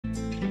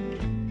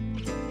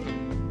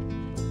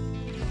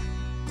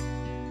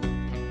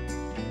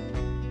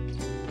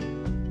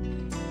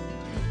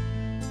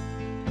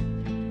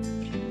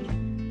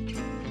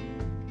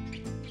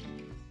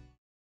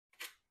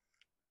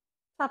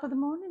Top of the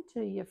morning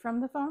to you from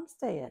the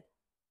farmstead.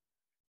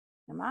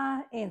 Now,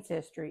 my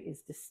ancestry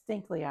is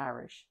distinctly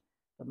Irish,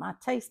 but my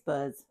taste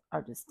buds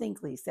are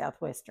distinctly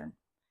Southwestern.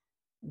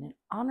 And in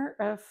honor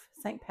of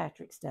St.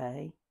 Patrick's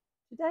Day,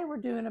 today we're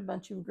doing a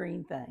bunch of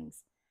green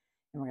things.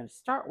 And we're going to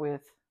start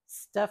with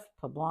stuffed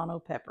poblano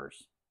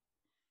peppers.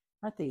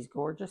 Aren't these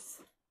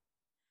gorgeous?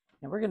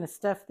 Now we're going to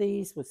stuff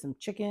these with some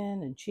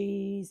chicken and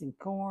cheese and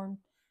corn.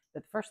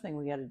 But the first thing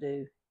we got to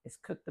do is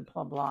cook the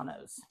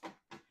poblanos.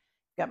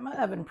 Got my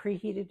oven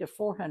preheated to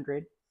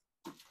 400.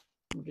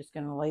 I'm just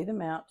going to lay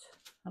them out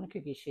on a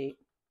cookie sheet.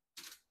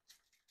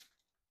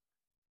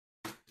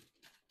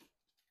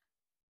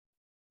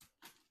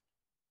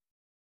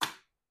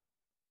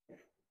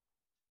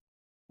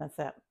 That's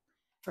that.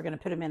 We're going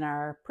to put them in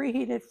our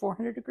preheated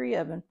 400-degree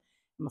oven.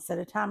 I'm going to set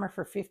a timer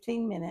for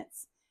 15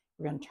 minutes.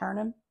 We're going to turn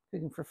them,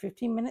 cook them for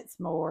 15 minutes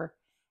more,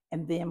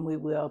 and then we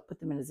will put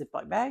them in a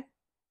Ziploc bag,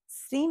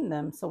 steam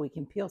them so we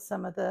can peel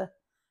some of the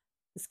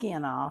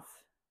skin off,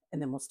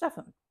 and then we'll stuff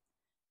them.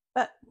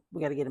 But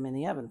we got to get them in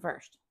the oven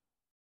first.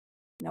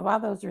 Now, while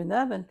those are in the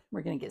oven,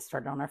 we're going to get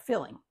started on our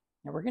filling.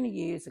 Now, we're going to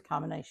use a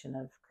combination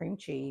of cream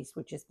cheese,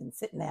 which has been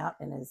sitting out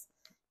and has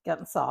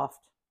gotten soft,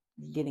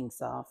 getting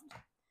soft.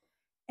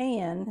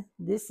 And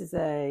this is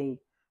a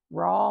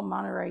raw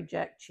Monterey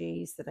Jack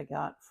cheese that I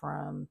got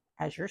from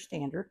Azure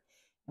Standard.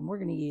 And we're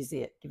going to use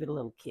it, give it a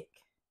little kick.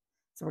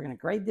 So we're going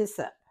to grate this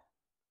up.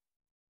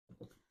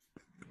 As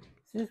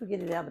soon as we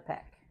get it out of the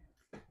pack.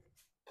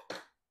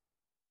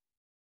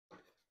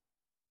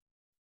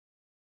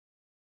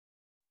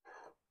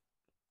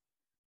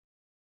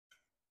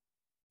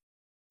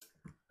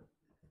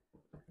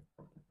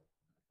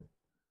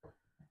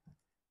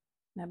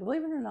 Now,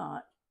 believe it or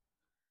not,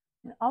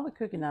 in all the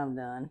cooking I've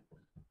done,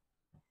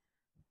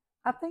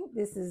 I think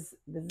this is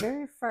the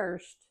very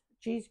first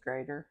cheese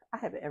grater I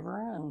have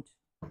ever owned.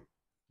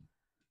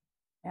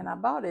 And I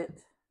bought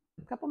it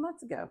a couple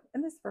months ago,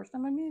 and this is the first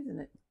time I'm using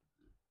it.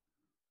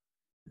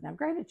 Now, I've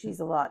grated cheese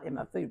a lot in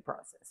my food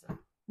processor,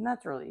 and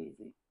that's really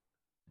easy.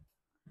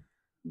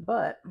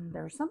 But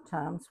there are some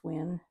times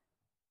when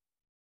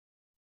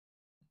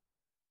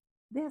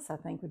this, I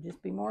think, would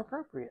just be more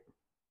appropriate.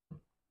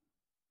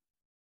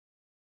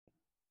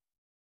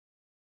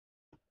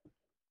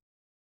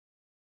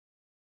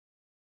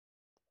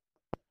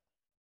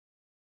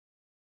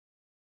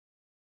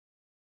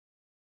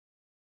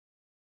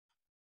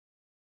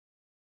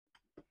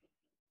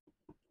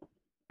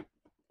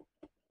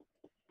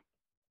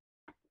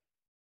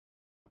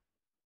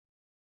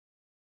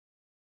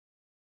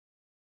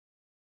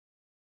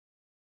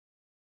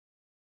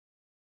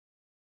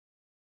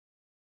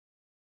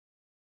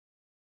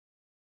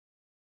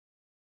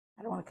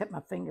 I don't want to cut my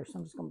fingers, so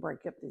I'm just going to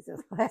break up these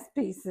last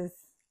pieces.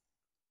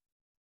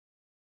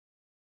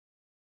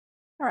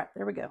 All right,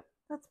 there we go.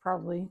 That's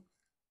probably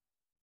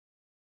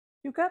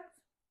 2 cups.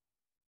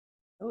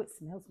 Oh, it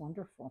smells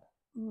wonderful.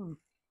 Oh,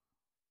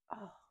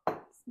 it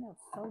smells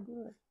so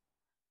good.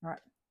 All right.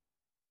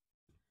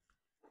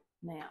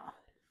 Now,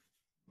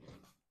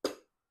 let's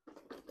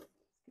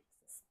get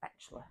this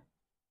spatula.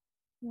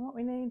 You know what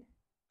we need?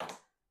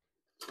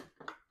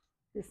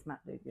 This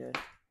might do good.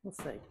 We'll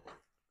see.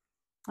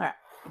 All right.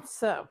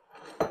 So,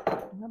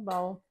 in a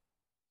bowl,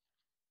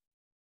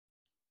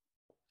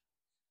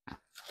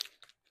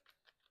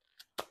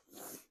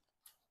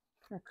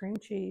 our cream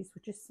cheese,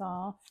 which is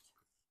soft.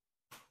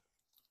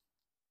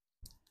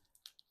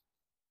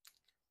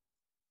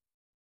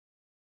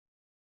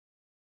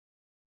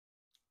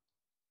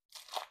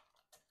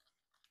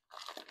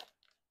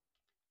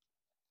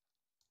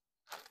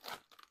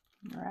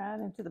 Right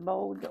into the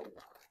bowl we go.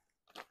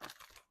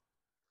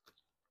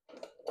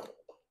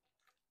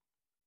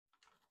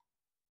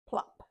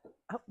 Plop.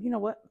 Oh, you know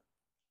what?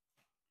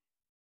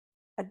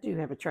 I do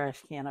have a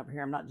trash can over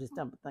here. I'm not just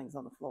dumping things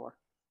on the floor.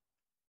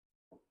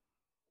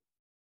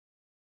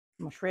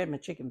 I'm going to shred my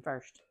chicken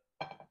first.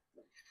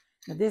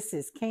 Now, this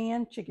is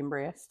canned chicken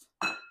breast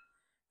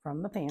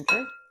from the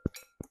pantry.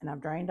 And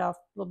I've drained off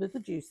a little bit of the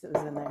juice that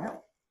was in there.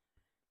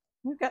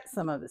 We've got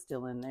some of it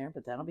still in there,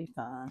 but that'll be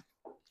fine.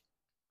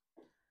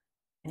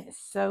 And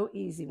it's so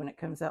easy when it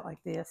comes out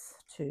like this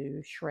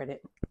to shred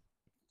it.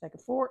 Take a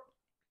fork,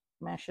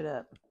 mash it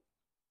up.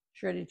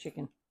 Shredded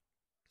chicken.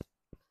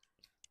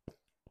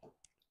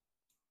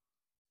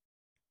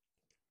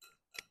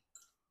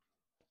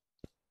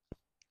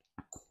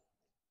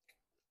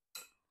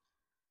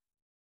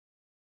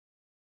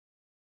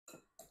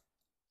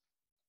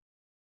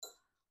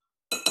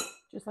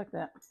 Just like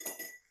that.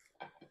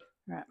 All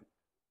right.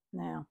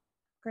 Now,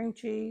 cream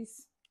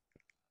cheese.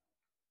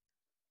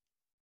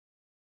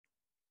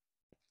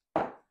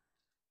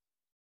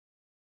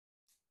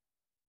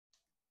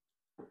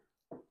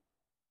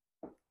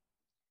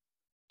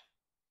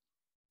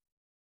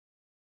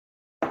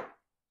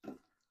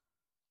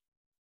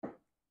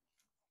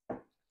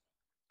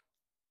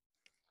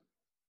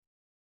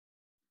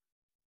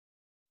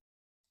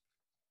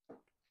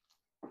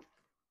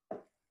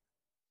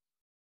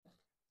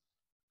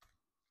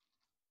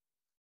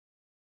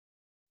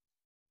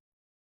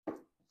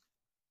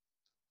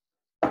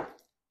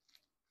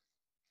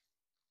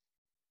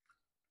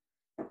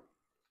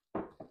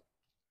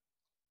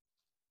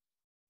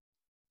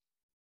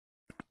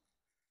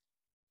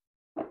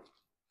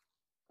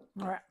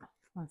 All right,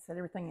 I said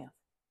everything else.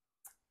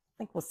 I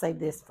think we'll save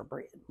this for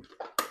bread.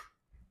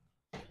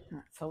 All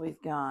right, so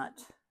we've got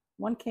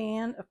 1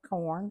 can of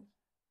corn,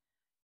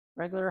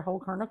 regular whole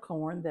kernel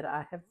corn that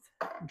I have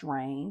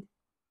drained,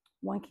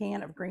 1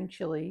 can of green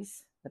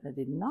chilies that I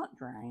did not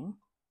drain,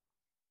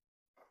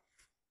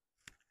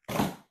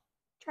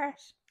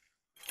 trash.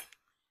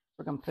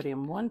 We're going to put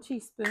in 1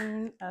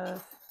 teaspoon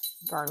of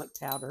garlic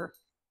powder.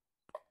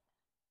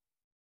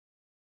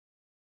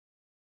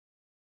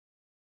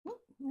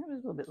 There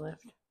was a little bit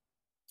left.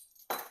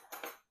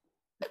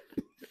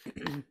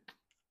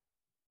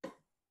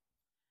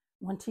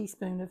 1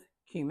 teaspoon of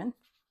cumin.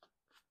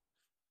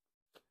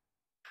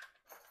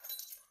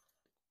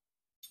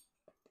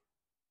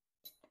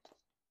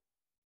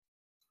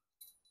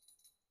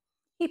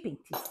 Heaping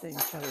teaspoon,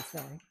 shall we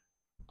say.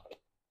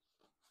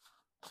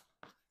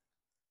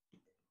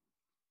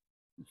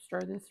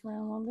 Stir this around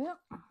a little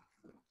bit.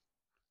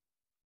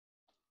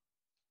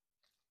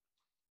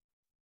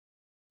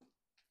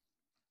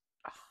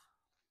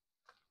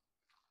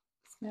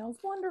 Smells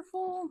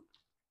wonderful.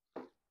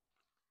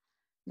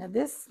 Now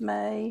this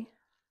may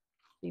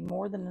be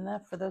more than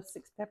enough for those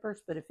 6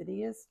 peppers, but if it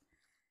is,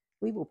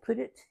 we will put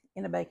it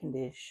in a baking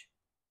dish,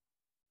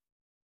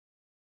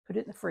 put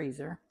it in the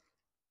freezer,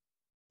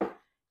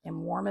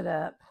 and warm it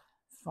up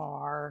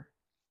for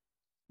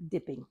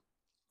dipping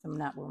some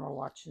night when we're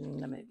watching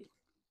the movie.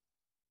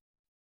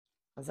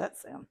 How's that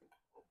sound?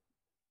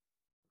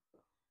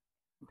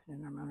 Put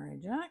in our Monterey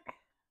Jack.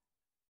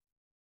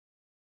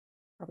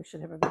 Probably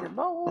should have a bigger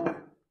bowl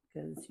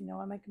because you know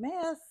I make a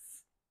mess.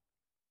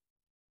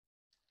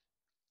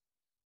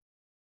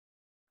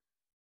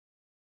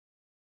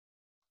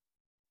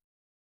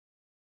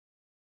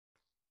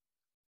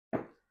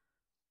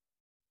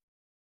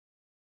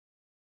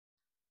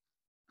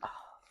 Oh,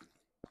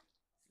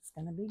 it's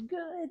gonna be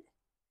good.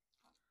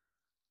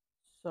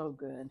 So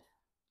good.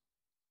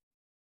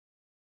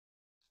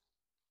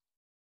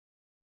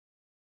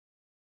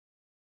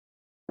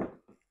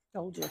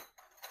 Told you.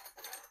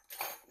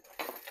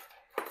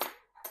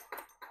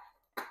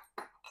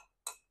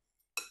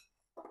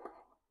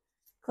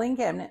 Clean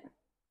cabinet.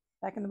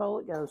 Back in the bowl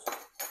it goes.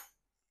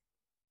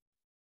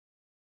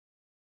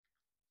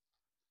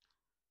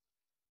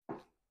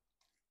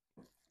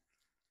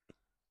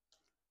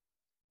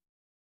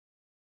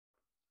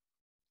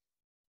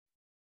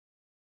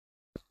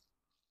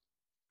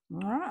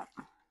 All right.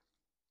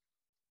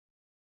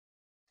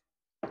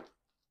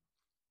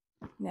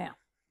 Now,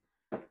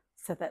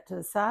 set that to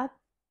the side.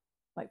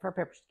 Wait for our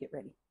peppers to get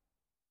ready.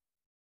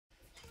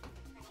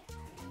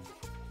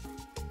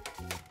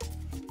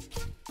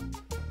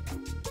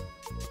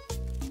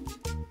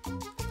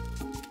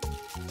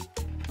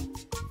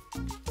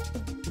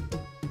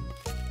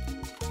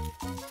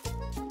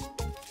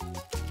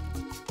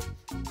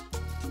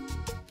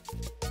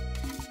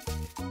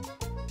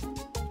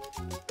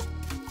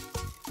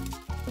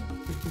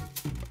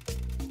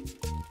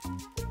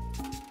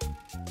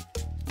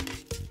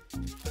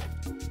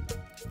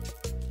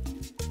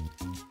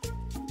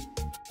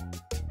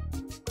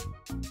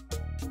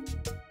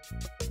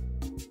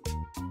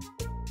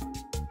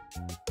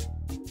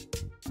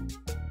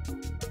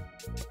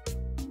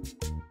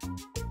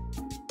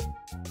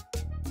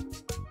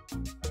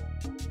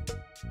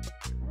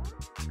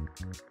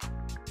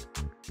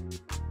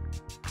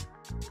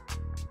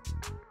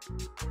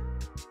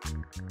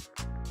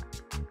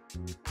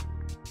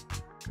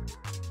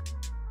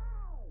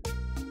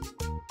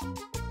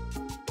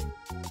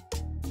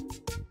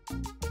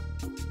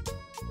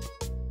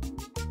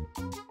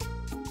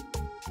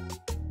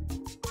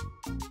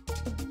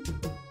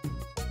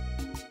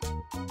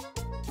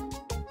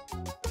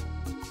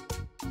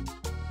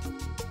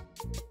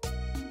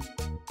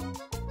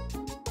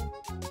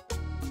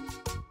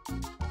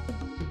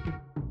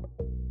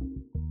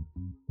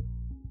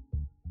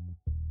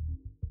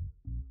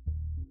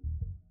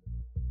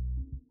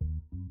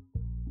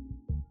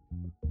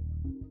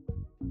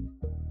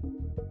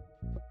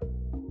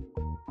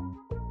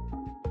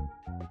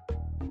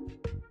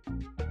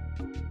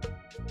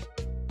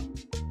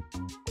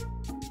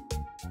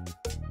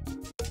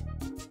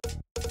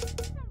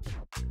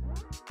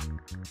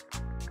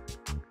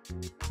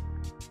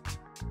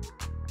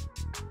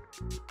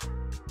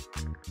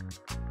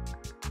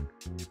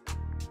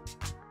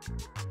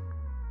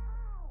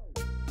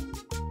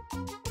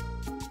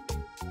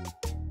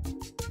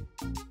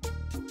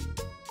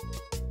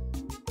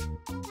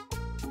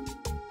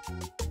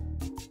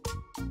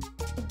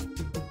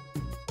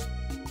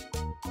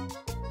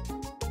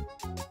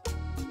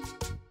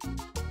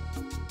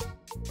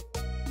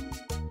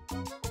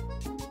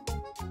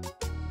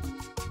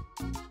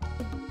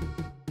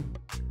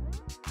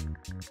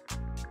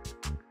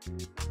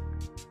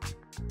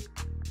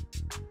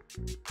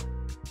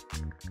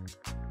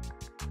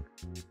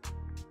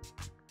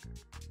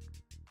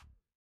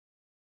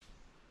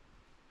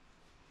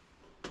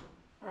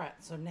 All right,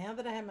 so now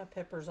that I have my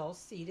peppers all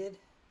seeded,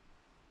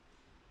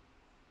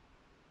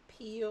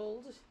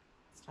 peeled,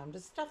 it's time to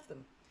stuff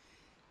them.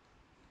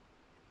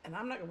 And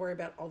I'm not gonna worry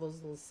about all those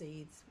little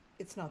seeds.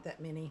 It's not that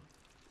many.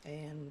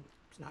 and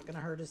it's not going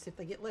to hurt us if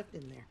they get left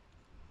in there.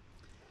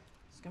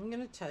 So I'm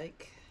going to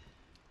take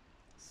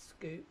a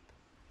scoop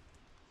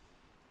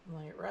and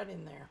lay it right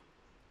in there.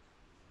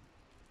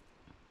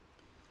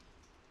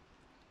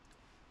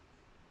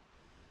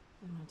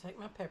 I'm going to take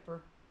my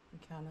pepper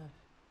and kind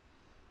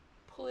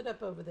of pull it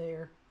up over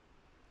there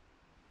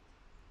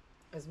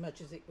as much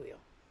as it will.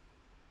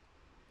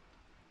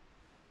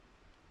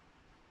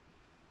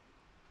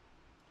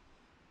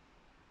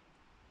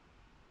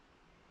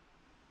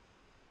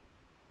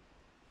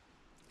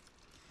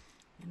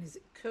 And as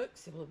it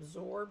cooks, it will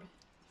absorb the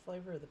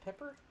flavor of the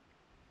pepper.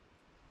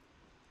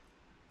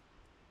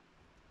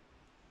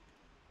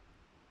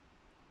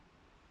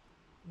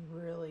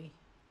 Really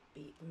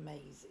be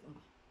amazing.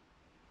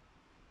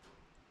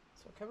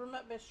 So cover them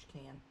up best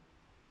you can.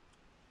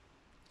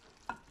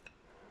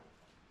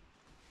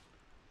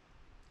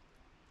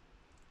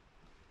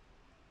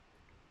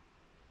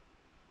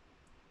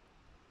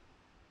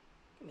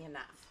 Give me a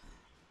knife.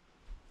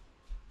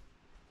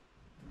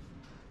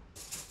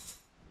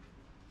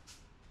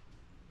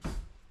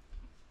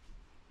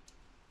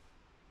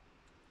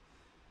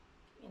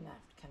 Give me a knife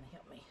to kind of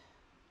help me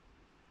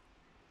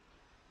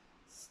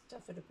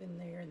stuff it up in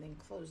there and then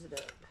close it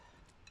up.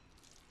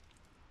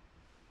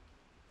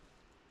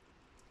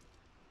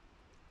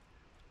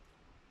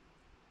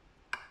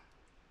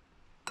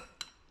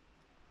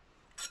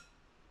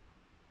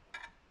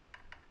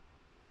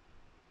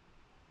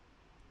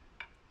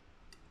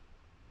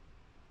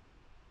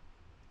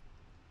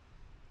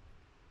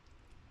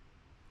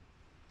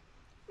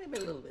 Maybe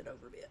a little bit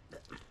over a bit,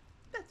 but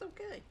that's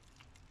okay.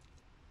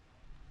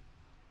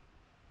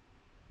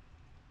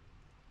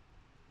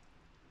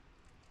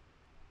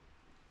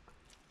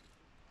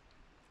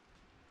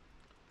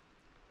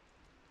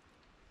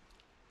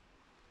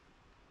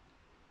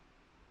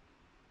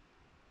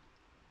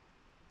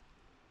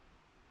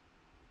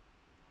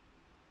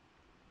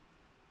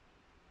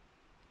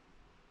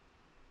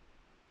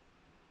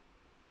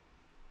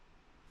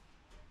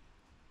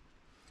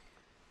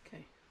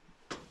 Okay,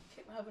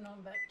 keep my oven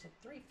on back to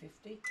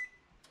 350.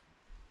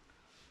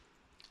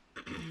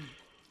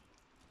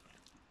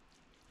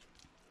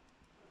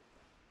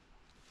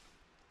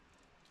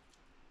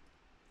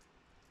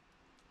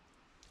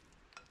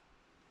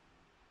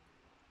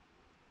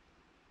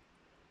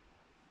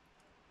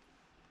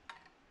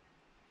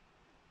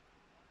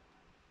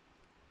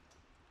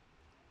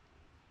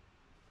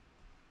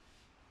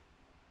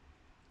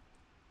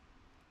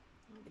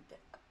 Get that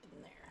up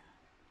in there.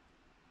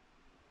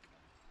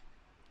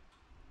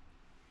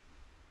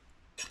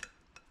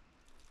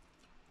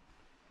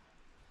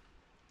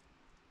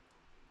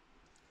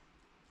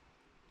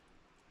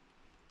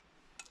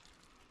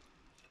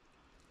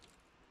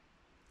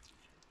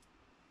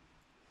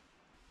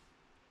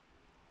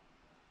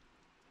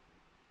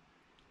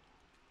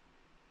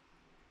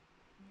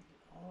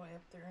 All the way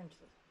up there into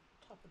the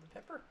top of the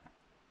pepper.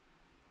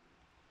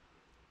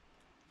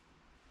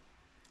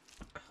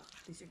 Oh,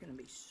 these are going to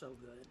be so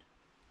good.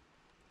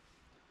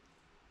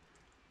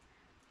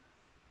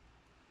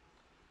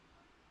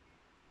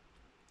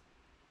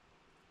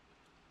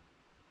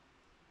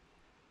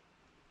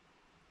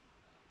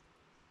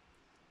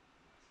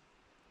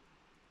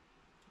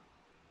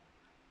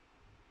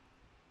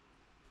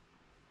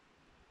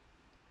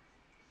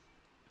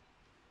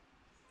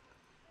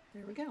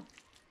 There we go.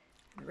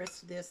 The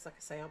rest of this, like I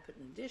say, I'll put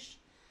in a dish,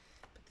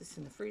 put this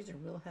in the freezer,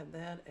 and we'll have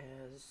that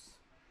as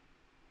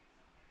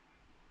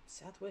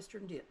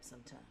Southwestern dip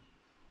sometime.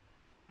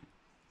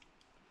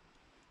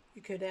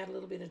 You could add a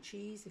little bit of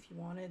cheese if you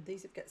wanted.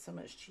 These have got so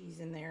much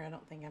cheese in there, I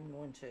don't think I'm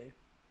going to.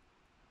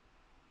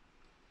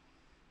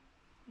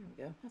 There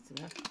we go, that's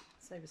enough.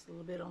 Save us a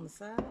little bit on the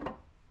side. I'll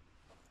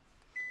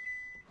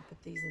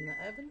put these in the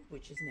oven,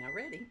 which is now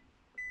ready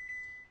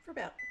for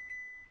about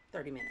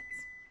 30 minutes.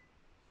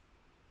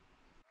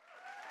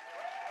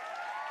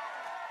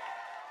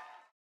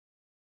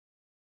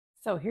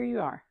 So here you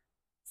are,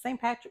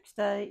 St. Patrick's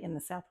Day in the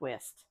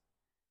Southwest.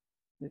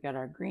 We've got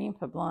our green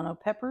poblano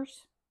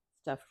peppers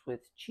stuffed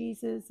with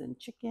cheeses and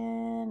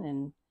chicken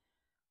and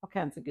all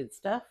kinds of good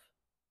stuff.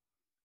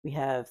 We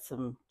have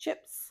some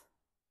chips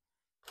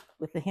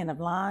with a hint of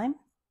lime.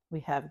 We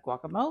have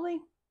guacamole.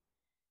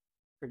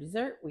 For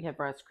dessert, we have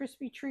Rice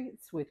Krispie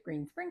treats with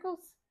green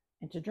sprinkles.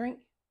 And to drink,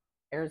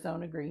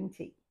 Arizona green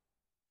tea.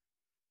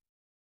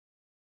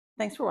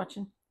 Thanks for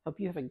watching. Hope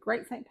you have a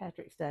great St.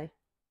 Patrick's Day,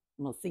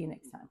 and we'll see you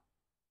next time.